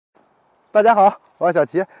大家好，我是小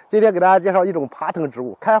齐，今天给大家介绍一种爬藤植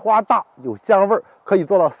物，开花大，有香味儿，可以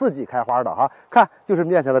做到4季开花的哈。看，就是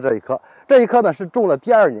面前的这一棵，这一棵呢是种了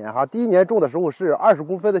第2年哈，第1年种的时候是20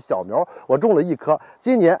公分的小苗，我种了1棵，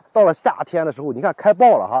今年到了夏天的时候，你看开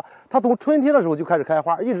爆了哈。它从春天的时候就开始开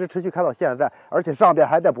花，一直持续开到现在，而且上边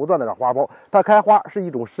还在不断的长花苞。它开花是一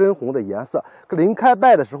种深红的颜色，临开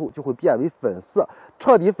败的时候就会变为粉色，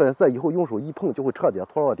彻底粉色以后用手一碰就会彻底的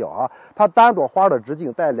脱落掉啊。它单朵花的直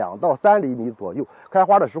径在2到3厘米左右，开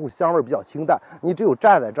花的时候香味比较清淡，你只有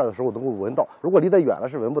站在这儿的时候能够闻到，如果离得远了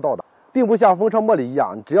是闻不到的。并不像风车茉莉一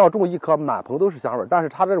样，只要种1棵，满棚都是香味，但是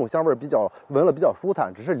它这种香味闻了比较舒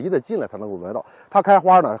坦，只是离得近了才能够闻到。它开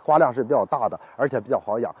花呢，花量是比较大的，而且比较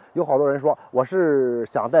好养。有好多人说，我是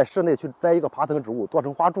想在室内去栽一个爬藤植物，做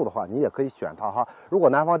成花柱的话，你也可以选它哈。如果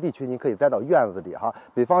南方地区，你可以栽到院子里哈；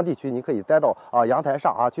北方地区，你可以栽到阳台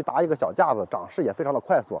上啊，去搭一个小架子，长势也非常的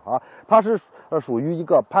快速啊。它是属于一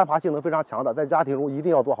个攀爬性能非常强的，在家庭中一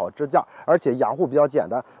定要做好支架，而且养护比较简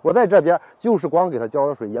单。我在这边就是光给它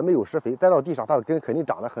浇水，也没有施肥，栽到地上它的根肯定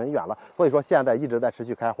长得很远了，所以说现在一直在持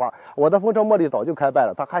续开花。我的风车茉莉早就开败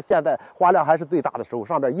了，它还现在花量还是最大的时候，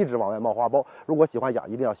上边一直往外冒花苞。如果喜欢养，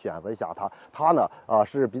一定要选择一下它。它呢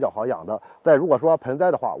是比较好养的。如果说盆栽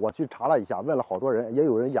的话，我去查了一下，问了好多人，也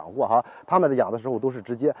有人养过哈。他们的养的时候都是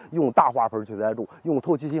直接用大花盆去栽种，用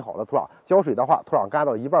透气性好的土壤。浇水的话，土壤干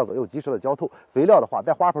到1半左右，及时的浇透。肥料的话，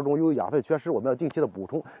在花盆中由于养分缺失，我们要定期的补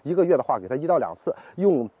充，1个月的话给它1到2次，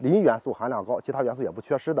用磷元素含量高，其他元素也不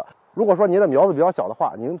缺失的。如果说您的苗子比较小的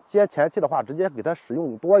话，您前期的话直接给它使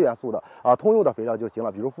用多元素的通用的肥料就行了，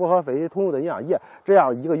比如复合肥、通用的营养液，这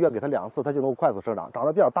样1个月给它2次，它就能够快速生长，长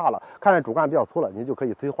得比较大了，看着主干比较粗了，您就可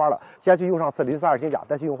以催花了。先去用上次磷酸二氢钾，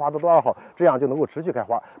再去用花多2号，这样就能够持续开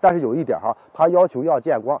花。但是有一点哈，它要求要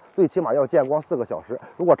见光，最起码要见光4个小时。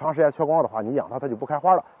如果长时间缺光的话，你养它就不开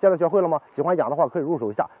花了。现在学会了吗？喜欢养的话可以入手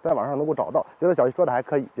一下，在网上能够找到。觉得小齐说的还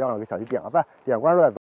可以，别忘了给小齐点个赞、点关注再走。